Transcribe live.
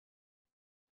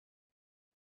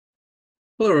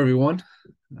Hello, everyone.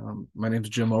 My name is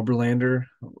Jim Oberlander.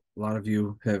 A lot of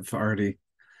you have already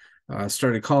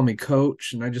started calling me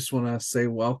coach, and I just want to say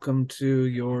welcome to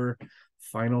your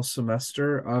final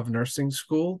semester of nursing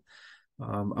school.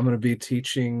 I'm going to be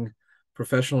teaching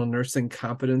professional nursing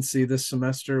competency this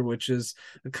semester, which is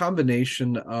a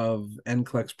combination of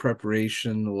NCLEX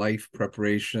preparation, life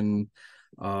preparation,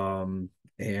 um,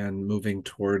 and moving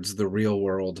towards the real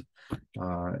world,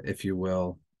 if you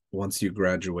will, once you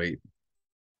graduate.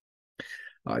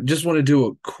 I just want to do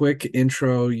a quick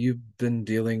intro. You've been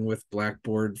dealing with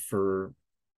Blackboard for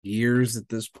years at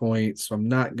this point, so I'm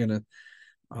not going to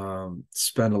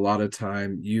spend a lot of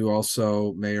time. You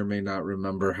also may or may not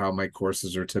remember how my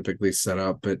courses are typically set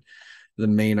up, but the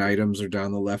main items are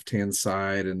down the left-hand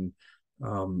side, and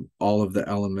all of the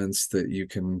elements that you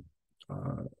can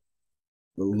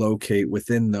locate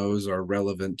within those are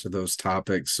relevant to those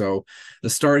topics. So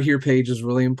the start here page is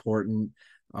really important.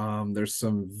 There's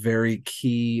some very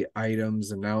key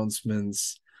items,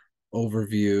 announcements,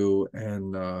 overview,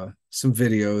 and some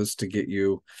videos to get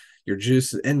you your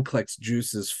juices, NCLEX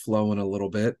juices flowing a little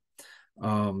bit.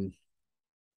 Um,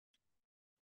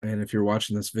 and if you're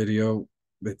watching this video,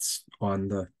 it's on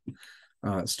the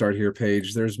start here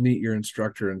page. There's meet your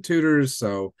instructor and tutors.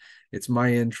 So it's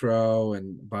my intro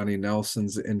and Bonnie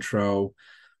Nelson's intro,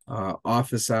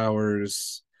 office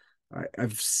hours.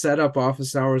 I've set up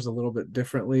office hours a little bit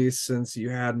differently since you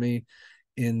had me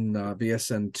in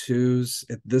BSN 2s.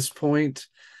 At this point,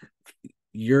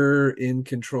 you're in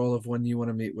control of when you want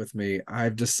to meet with me.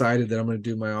 I've decided that I'm going to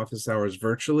do my office hours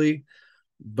virtually,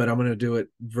 but I'm going to do it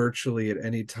virtually at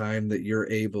any time that you're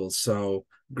able. So,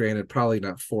 granted, probably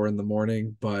not 4 in the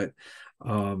morning, but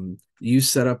you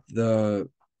set up the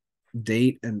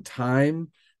date and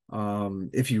time.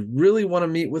 If you really want to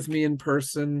meet with me in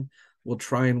person, we'll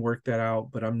try and work that out,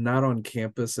 but I'm not on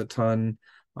campus a ton.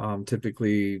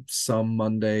 Typically some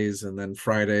Mondays and then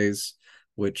Fridays,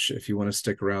 which if you want to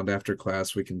stick around after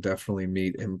class, we can definitely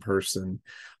meet in person.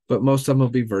 But most of them will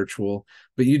be virtual.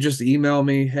 But you just email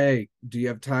me, hey, do you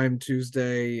have time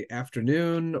Tuesday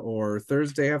afternoon or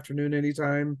Thursday afternoon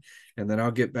anytime? And then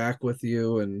I'll get back with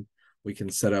you and we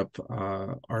can set up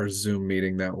our Zoom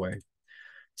meeting that way.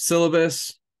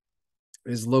 Syllabus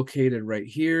is located right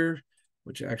here,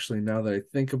 which actually, now that I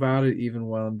think about it, even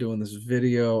while I'm doing this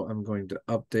video, I'm going to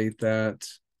update that.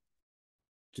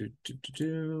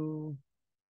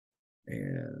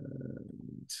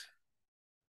 And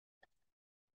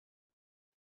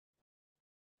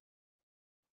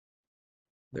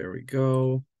there we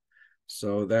go.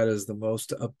 So that is the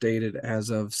most updated as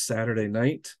of Saturday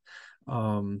night.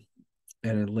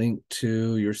 And a link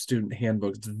to your student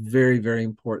handbook. It's very, very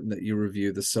important that you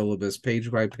review the syllabus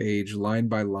page by page, line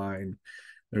by line.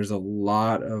 There's a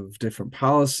lot of different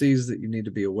policies that you need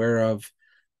to be aware of.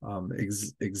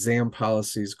 Exam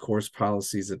policies, course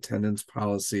policies, attendance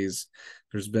policies.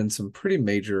 There's been some pretty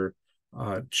major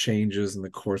changes in the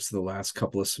course of the last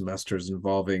couple of semesters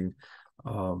involving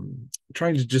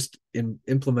trying to just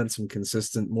implement some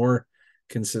more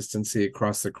consistency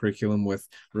across the curriculum with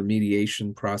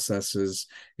remediation processes,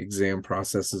 exam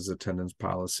processes, attendance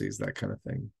policies, that kind of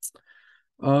thing.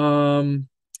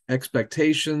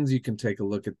 Expectations, you can take a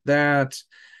look at that.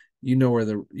 You know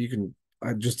where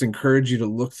I just encourage you to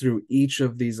look through each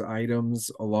of these items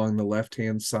along the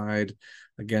left-hand side.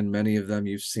 Again, many of them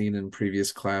you've seen in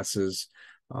previous classes,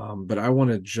 but I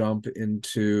want to jump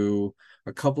into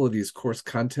a couple of these course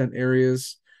content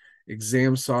areas.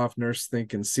 ExamSoft,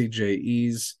 NurseThink, and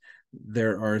CJEs.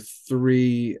 There are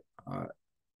three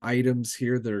items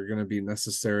here that are going to be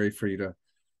necessary for you to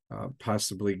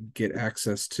possibly get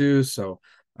access to. So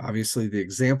obviously the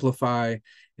Exemplify,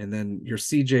 and then your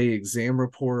CJ exam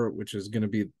report, which is going to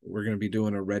be, we're going to be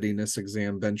doing a readiness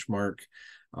exam benchmark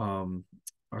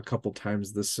a couple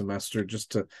times this semester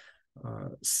just to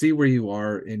see where you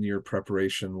are in your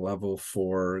preparation level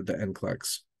for the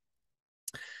NCLEX.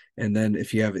 And then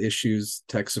if you have issues,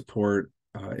 tech support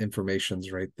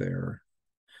information's right there.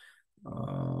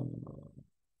 The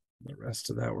rest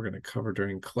of that we're going to cover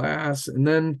during class. And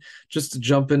then just to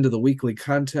jump into the weekly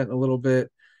content a little bit,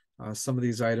 some of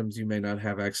these items you may not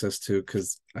have access to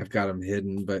because I've got them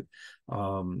hidden, but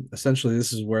essentially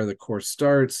this is where the course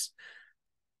starts.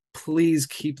 Please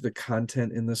keep the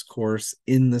content in this course.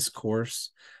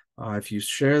 If you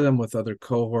share them with other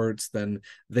cohorts, then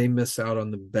they miss out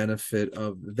on the benefit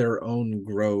of their own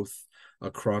growth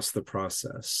across the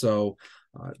process. So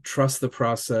trust the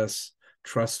process.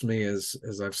 Trust me as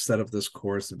I've set up this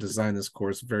course, I've designed this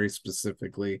course very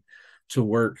specifically to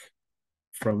work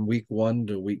from week 1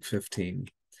 to week 15,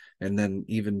 and then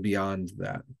even beyond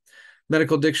that.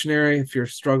 Medical dictionary, if you're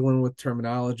struggling with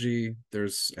terminology,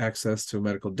 there's access to a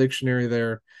medical dictionary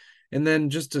there. And then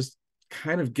just to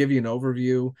kind of give you an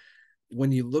overview,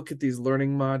 when you look at these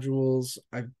learning modules,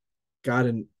 I've got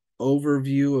an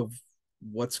overview of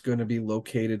what's going to be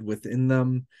located within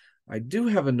them. I do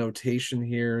have a notation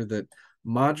here that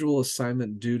module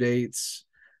assignment due dates,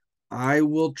 I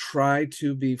will try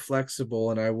to be flexible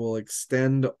and I will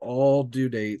extend all due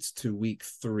dates to week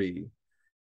 3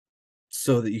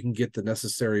 so that you can get the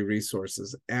necessary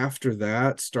resources. After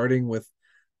that, starting with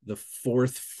the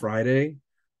 4th Friday,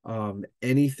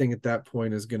 anything at that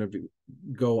point is going to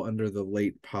go under the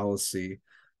late policy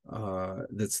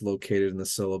that's located in the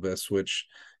syllabus, which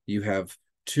you have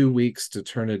 2 weeks to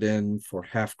turn it in for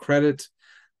half credit.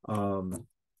 And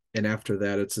after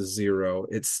that, it's a 0.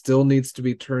 It still needs to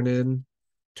be turned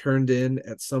in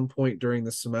at some point during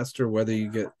the semester, whether you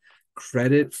get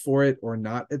credit for it or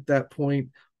not at that point.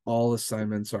 All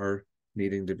assignments are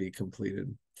needing to be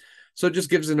completed. So it just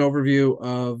gives an overview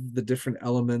of the different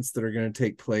elements that are going to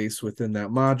take place within that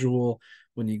module.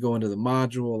 When you go into the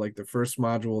module, like the first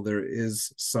module, there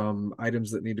is some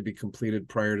items that need to be completed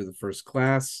prior to the first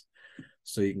class.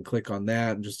 So you can click on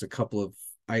that and just a couple of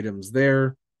items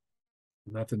there.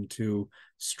 Nothing too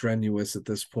strenuous at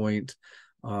this point.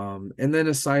 And then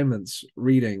assignments,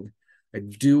 reading. I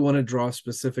do want to draw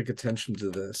specific attention to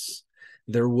this.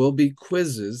 There will be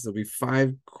quizzes. There'll be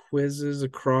 5 quizzes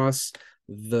across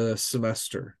the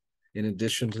semester in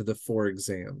addition to the 4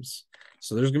 exams.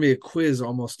 So there's going to be a quiz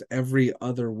almost every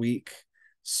other week,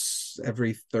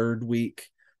 every 3rd week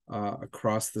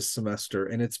across the semester.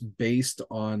 And it's based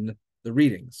on the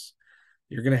readings.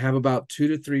 You're going to have about 2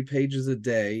 to 3 pages a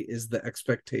day is the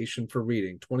expectation for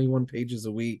reading, 21 pages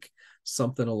a week,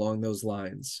 something along those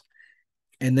lines.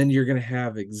 And then you're going to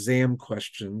have exam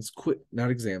questions,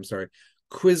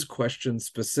 quiz questions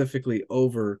specifically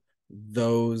over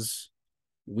those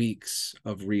weeks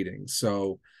of reading.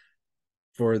 So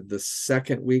for the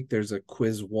 2nd week, there's a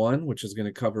quiz 1, which is going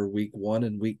to cover week 1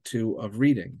 and week 2 of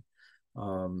reading.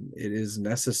 It is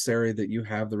necessary that you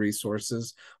have the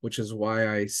resources, which is why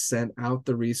I sent out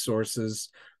the resources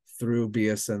through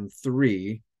BSN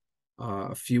 3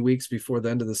 a few weeks before the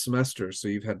end of the semester. So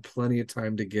you've had plenty of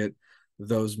time to get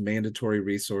those mandatory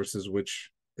resources, which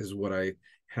is what I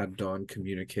had Dawn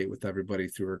communicate with everybody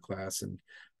through her class. And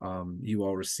you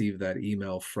all received that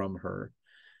email from her.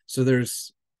 So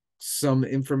there's some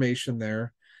information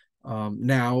there.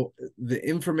 Now, the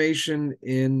information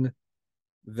in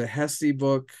the HESI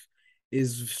book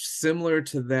is similar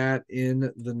to that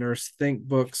in the Nurse Think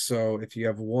book. So if you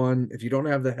don't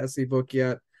have the HESI book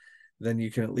yet, then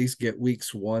you can at least get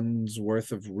weeks 1's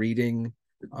worth of reading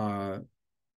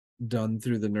done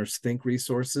through the Nurse Think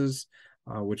resources,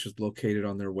 which is located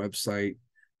on their website,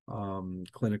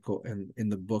 clinical, and in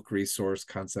the book resource,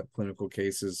 Concept Clinical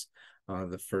Cases,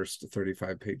 the first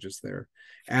 35 pages there.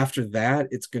 After that,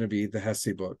 it's going to be the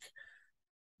HESI book.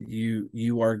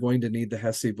 You are going to need the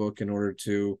HESI book in order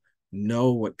to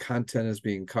know what content is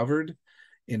being covered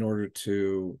in order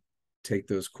to take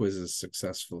those quizzes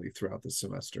successfully throughout the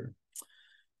semester.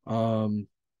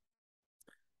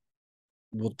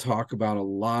 We'll talk about a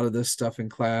lot of this stuff in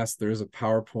class. There's a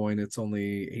PowerPoint. It's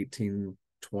only 18,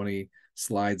 20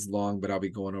 slides long, but I'll be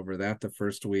going over that the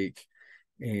first week.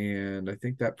 And I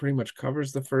think that pretty much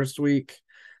covers the first week.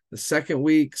 The 2nd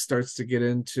week starts to get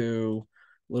into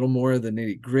a little more of the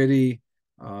nitty gritty.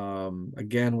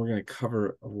 Again, we're going to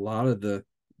cover a lot of the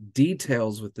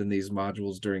details within these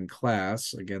modules during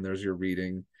class. Again, there's your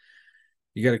reading.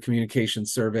 You got a communication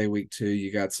survey week 2.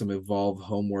 You got some Evolve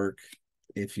homework.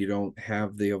 If you don't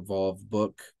have the Evolve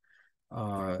book,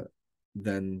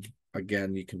 then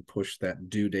again, you can push that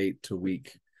due date to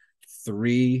week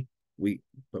 3.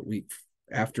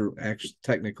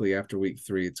 Technically after week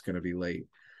 3, it's going to be late.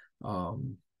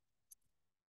 And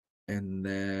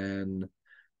then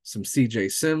some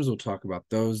CJ Sims, we'll talk about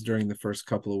those during the first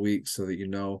couple of weeks so that you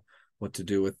know what to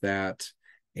do with that.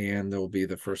 And there will be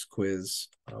the first quiz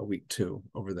week 2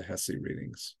 over the HESI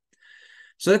readings.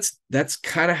 So that's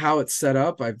kind of how it's set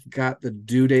up. I've got the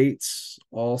due dates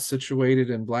all situated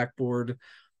in Blackboard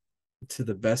to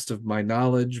the best of my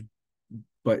knowledge,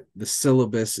 but the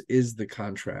syllabus is the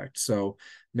contract. So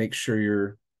make sure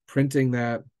you're printing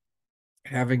that,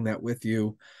 having that with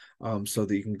you, so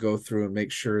that you can go through and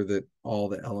make sure that all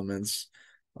the elements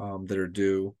that are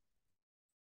due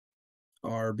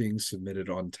are being submitted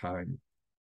on time.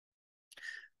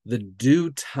 The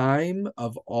due time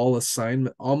of almost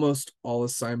all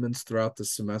assignments throughout the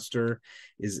semester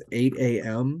is 8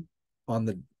 a.m. on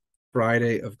the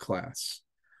Friday of class.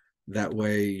 That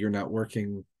way you're not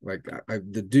working like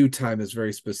the due time is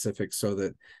very specific so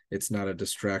that it's not a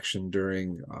distraction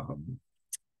during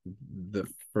the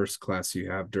first class you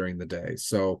have during the day.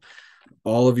 So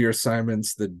all of your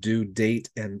assignments, the due date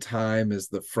and time is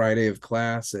the Friday of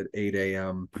class at 8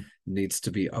 a.m. needs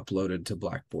to be uploaded to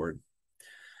Blackboard.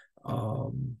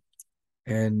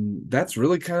 And that's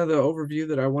really kind of the overview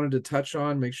that I wanted to touch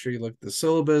on. Make sure you look at the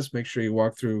syllabus, make sure you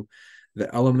walk through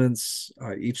the elements,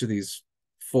 each of these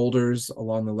folders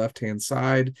along the left-hand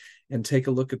side, and take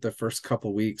a look at the first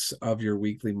couple weeks of your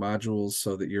weekly modules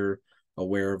so that you're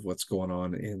aware of what's going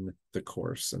on in the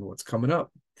course and what's coming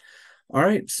up. All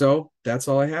right, so that's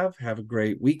all I have. Have a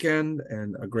great weekend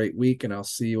and a great week, and I'll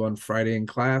see you on Friday in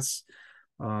class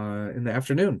in the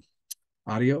afternoon.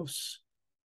 Adios.